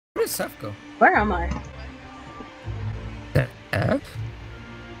Where did Seth go? Where am I? Seth?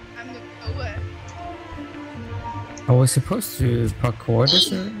 I'm aware. I was supposed to parkour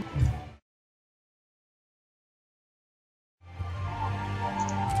this area?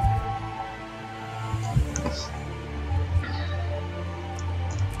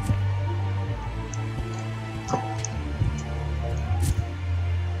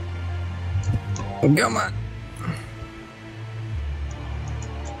 Come on!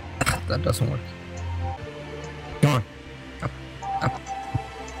 That doesn't work. Come on. Up, up.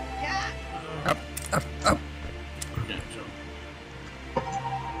 Yeah. Up, up, up. Can't jump.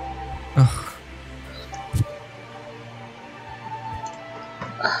 Oh.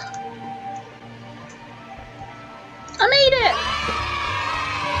 I made it!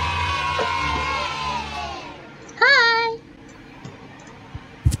 Hi!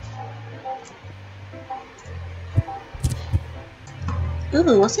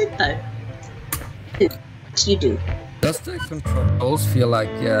 Ooh, what's it though? What you do? Does the controls feel like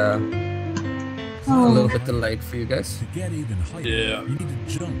a little bit delayed for you guys? To get even higher, Yeah. you need to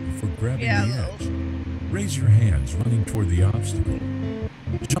jump before grabbing Yeah, the a edge. Raise your hands running toward the obstacle.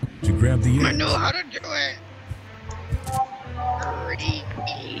 Jump to grab the I edge. know how to do it.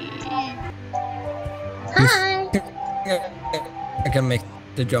 Hi! I can make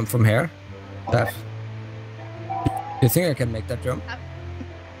the jump from here. That. You think I can make that jump?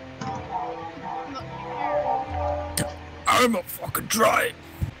 I'm a fucking try.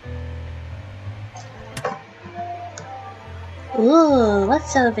 Ooh,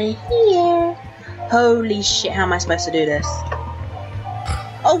 what's over here? Holy shit, how am I supposed to do this?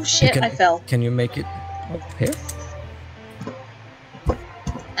 Oh shit, I fell. Can you make it up here?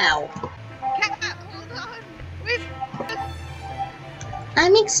 Ow. Cat, hold on. Wait.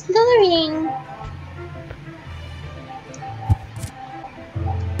 I'm exploring.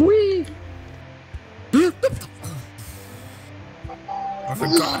 Whee! I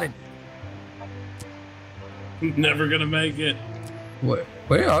forgot it. Never gonna make it.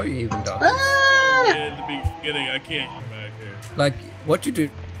 Where are you even, dog? Ah! In the beginning, I can't get back here. Like, what you do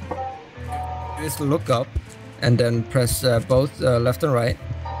is look up and then press both left and right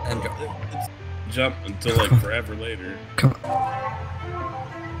and jump. It's jump until like forever later. Come on.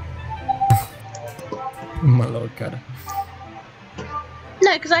 My lord, Kata.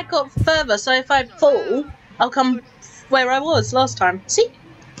 No, because I got further, so if I fall, I'll come where I was last time. See?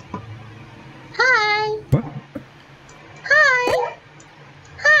 Hi! What? Hi!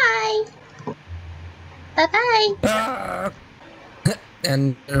 Hi! Bye-bye! Ah!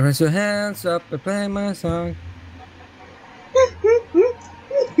 And raise your hands up and play my song.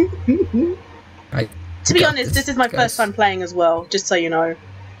 To be honest, this is my first time playing as well, just so you know.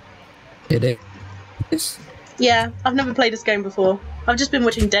 It is. Yeah, I've never played this game before. I've just been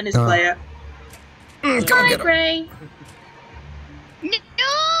watching Dennis play it. Come on, Hi, get up. Gray! No!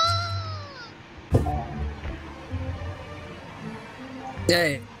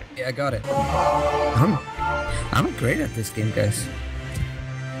 Yeah, I got it. I'm great at this game, guys.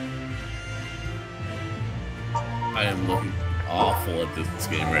 I am looking awful at this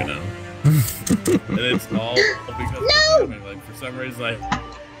game right now. And it's all because of timing. Like for some reason I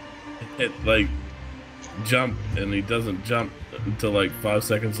hit like jump and he doesn't jump until like 5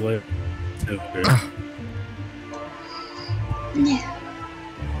 seconds later.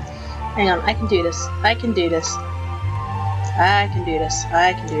 Hang on, I can do this. I can do this. I can do this.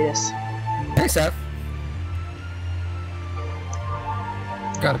 I can do this. Hey, Seth.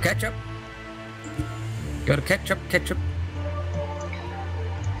 Gotta catch up. Gotta catch up, catch up.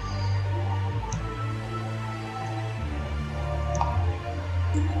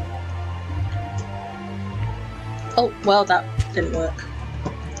 Oh, well, that didn't work.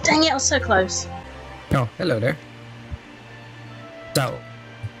 Dang it, I was so close. Oh, hello there. So,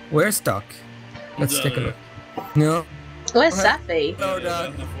 we're stuck. Let's take a look. No, Where's Sappy? hello, Yeah,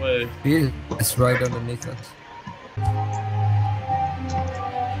 dog. that's the way. It's right underneath us.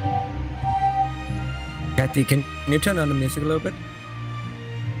 Kathy, can you turn on the music a little bit?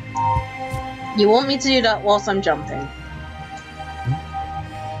 You want me to do that whilst I'm jumping?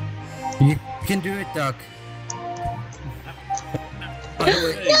 You can do it, Doc. By the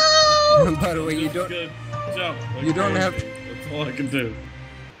way, No! by the way, you don't. Good jump. You don't have. That's all I can do.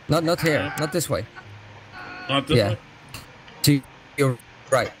 Not here. Not this way. Not this Yeah. way? To your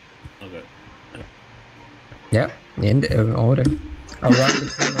right. Okay. Yeah. In the order. Around the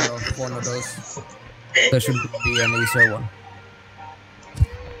corner of one of those. There should be an easier one.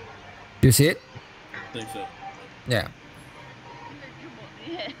 Do you see it? I think so. Yeah.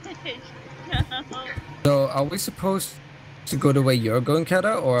 So are we supposed to go the way you're going,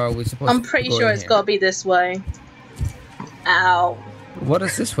 Kata, or are we supposed I'm to pretty go sure in it's here? gotta be this way. Ow. What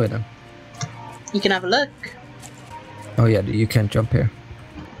is this way then? You can have a look. Oh yeah, you can't jump here.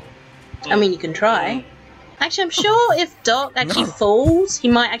 I mean, you can try. Actually, I'm sure if Doc actually falls, he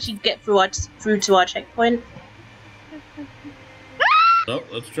might actually get through to our checkpoint. Oh,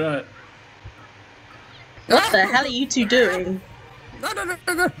 let's try it. What the hell are you two doing? No, no, no,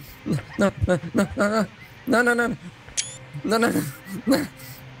 no, no, no, no, no, no, no, no, no, no, no, no.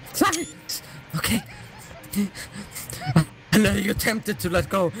 Sorry. Okay. I know you're tempted to let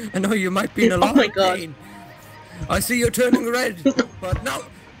go. I know you might be in a lot my of God. pain. I see you're turning red, but no,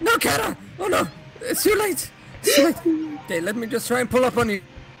 no, Kata. Oh no, it's too late. It's too late. Okay, let me just try and pull up on you.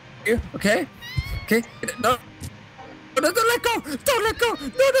 Okay, okay. No. No, don't let go! Don't let go!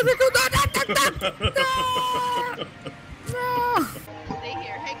 No, don't let go! No, no, no, no, no! Stay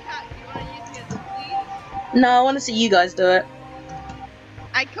here. Hey, Kat, do you want to use me as a please? No, I want to see you guys do it.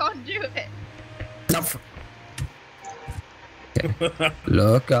 I can't do it. No. Okay.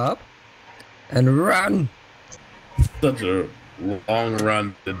 Look up and run. Such a long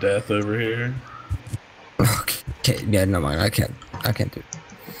run to death over here. Okay, yeah, no mind. I can't do it.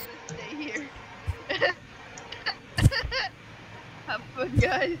 Stay here. Have fun,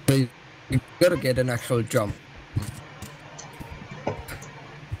 guys. So you gotta get an actual jump. I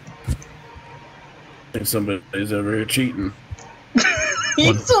think somebody's over here cheating.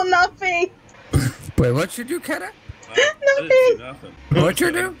 You saw nothing. Wait, what should you, Kata? I didn't see nothing. What'd you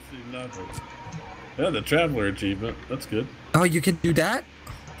I do? didn't see nothing. Yeah, the traveler achievement. That's good. Oh, you can do that?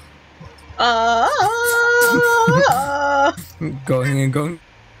 Going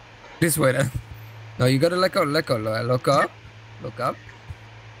this way then. No, you gotta let go. Look up.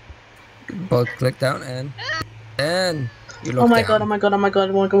 Both click down and you look Oh my down. god, oh my god, oh my god,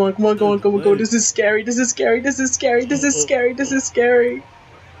 oh my god, oh my god, oh my god, this is scary, this is scary, this is scary, this is scary, this is scary.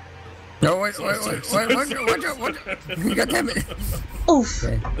 No, wait, what? God damn it. Oof.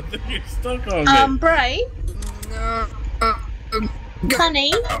 Okay. I think you're stuck on me. Bray,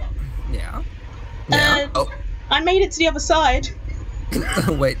 honey, Yeah. Yeah. Oh. I made it to the other side.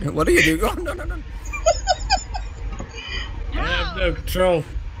 Wait, what are you doing? Oh, no. I have no control.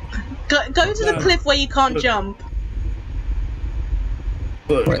 Go to the cliff where you can't jump.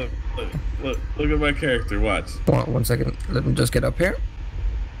 Look, Wait. look at my character. Watch. One second. Let me just get up here.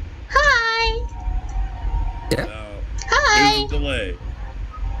 Hi. Yeah. Now, Hi. there's a delay.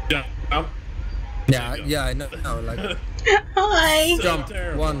 Jump. Yeah, I know. No, like Hi. jump.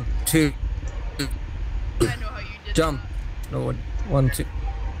 terrible. 1, 2, I know how you did jump. No, 1, 2.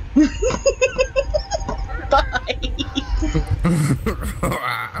 Bye.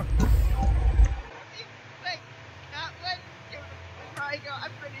 Wait, Kat, when you try go,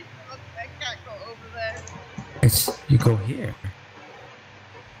 I'm pretty sure I can't go over there. It's you go here.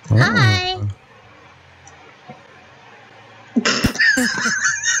 Hi. Oh.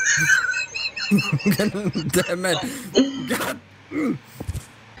 Damn it. God.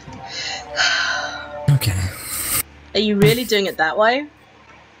 Okay. Are you really doing it that way?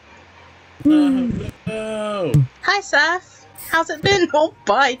 No. Hi, Saf. How's it been? Oh,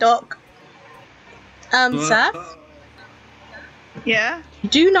 bye, Doc. Saf, Yeah? you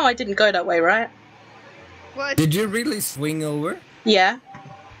do know I didn't go that way, right? What? Did you really swing over? Yeah.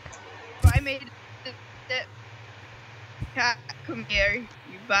 I made it. Kat, come here,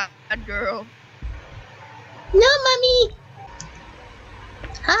 you bad girl. No, Mummy.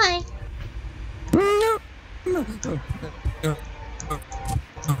 Hi. No.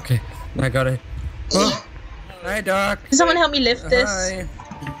 Okay, I got it. Oh. Hi, Doc. Can someone help me lift this? Hi.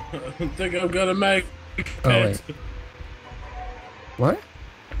 I think I'm gonna make Oh, wait. What?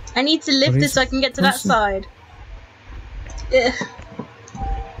 I need to lift What this is- so I can get to that what's the- side.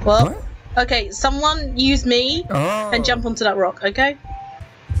 Well, What? okay, someone use me Oh. and jump onto that rock, okay?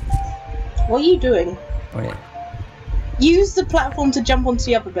 What are you doing? Wait, Use the platform to jump onto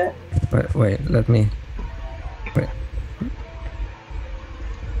the other bit. wait, let me. Wait.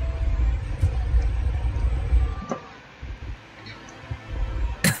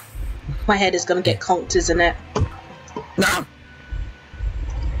 My head is gonna get conked, isn't it? No!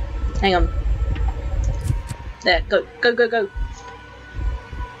 Hang on. There, go.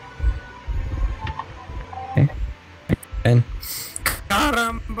 Okay. And.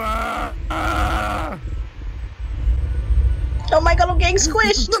 Caramba! Oh my god, I'm getting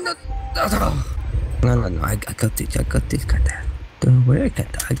squished! No, I got this, Kata. Don't worry,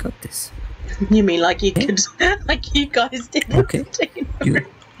 Kata, I got this. You mean like you could, like you guys did? Okay. You,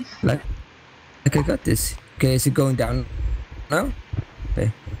 like I got this. Okay, is it going down now?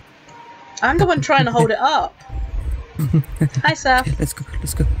 Okay. I'm the one trying to hold it up. Hi, Seth. Let's go.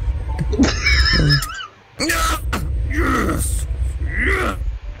 Let's go. Yes. Yeah.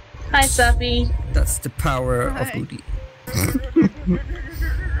 Hi, Sappy. That's the power of Hi. Woody.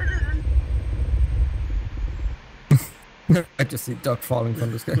 I just see Duck falling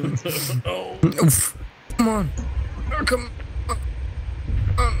from the sky. Oh. Oof. Come on. Oh, come on.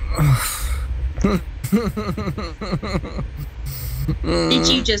 Did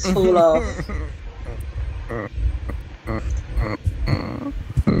you just fall off?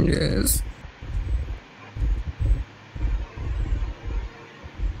 Yes.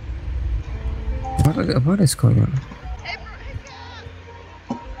 What is going on? Hey,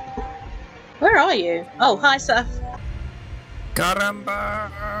 Braigar! Where are you? Oh, hi, Seth.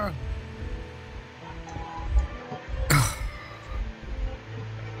 Caramba!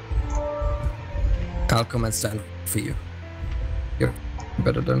 I'll come and stand for you. You're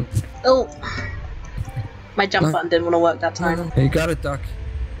better than. Oh. My jump No. button didn't want to work that time. You got it, Duck.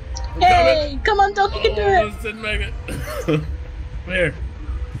 Hey, come on, Doc, you can do it. Almost didn't make it. Come here.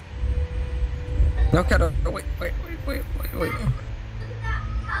 No, Kata. Wait.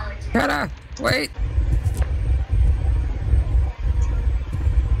 Kata, wait.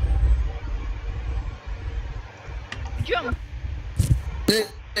 Jump!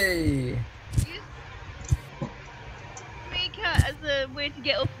 Hey. Use Cat as a way to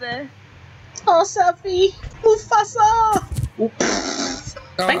get up there. Oh, Sappy. Mufasa. Ooh.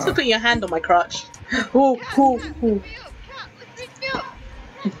 Thanks for putting your hand on my crotch. Ooh, Cat, ooh, Cat, ooh. lift me up! Cat, lift me up!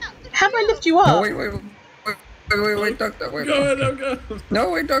 Cat, lift How do me I up. lift you No, up? wait, Duck, wait. Go ahead, I'll go. No,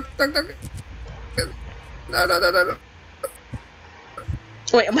 wait, Duck. No.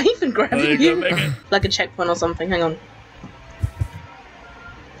 Wait, am I even There grabbing you go, you? make it. Like a checkpoint or something, hang on.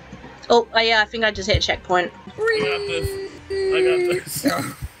 Oh, yeah, I think I just hit a checkpoint. I got this.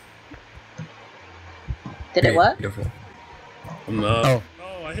 Yeah. Did it work? Beautiful. No. Oh.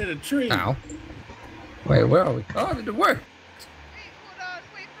 Oh, I hit a tree. Ow. Wait, where are we? Oh, did it work? Wait, hold on,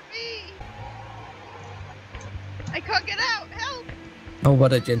 wait for me! I can't get out, help! Oh,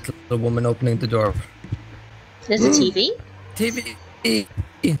 what a gentle woman opening the door. There's a TV? TV. Oh,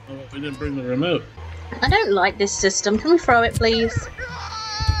 we didn't bring the remote. I don't like this system. Can we throw it, please?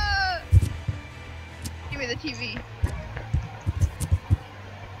 Ah! Give me the TV.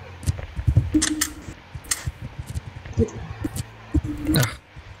 Ah,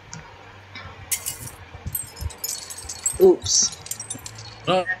 Oops.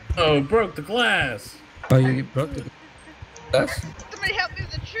 Oh, broke the glass. oh, you broke the glass? Somebody help me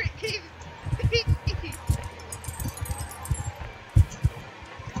with the TV.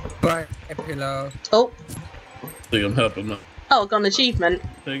 Bye, pillow. Oh, See, I'm helping. oh, I got an achievement.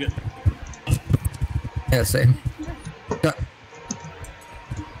 Take it. Yeah, same. Yeah.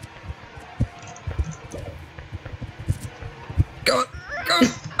 Go.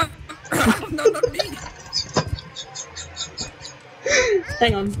 No, not me.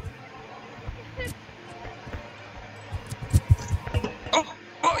 Hang on.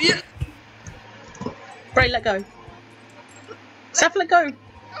 Oh, yeah. Bray, let go. Seth, let go.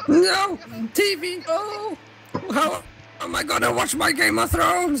 No, TV. Oh, how am I gonna watch my Game of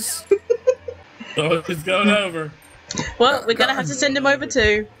Thrones? Oh, it's going over. Well, we're gonna have to send him over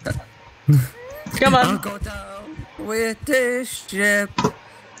too. Come I'll on. go down with this ship.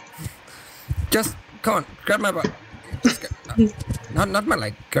 Just come on, grab my butt. Just not my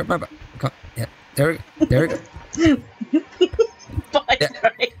leg. Grab my butt. Come on. Yeah, there we go. Bye, Yeah.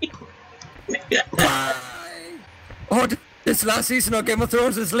 Bray. Bye. Oh, this last season of Game of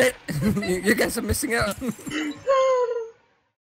Thrones is lit. You guys are missing out.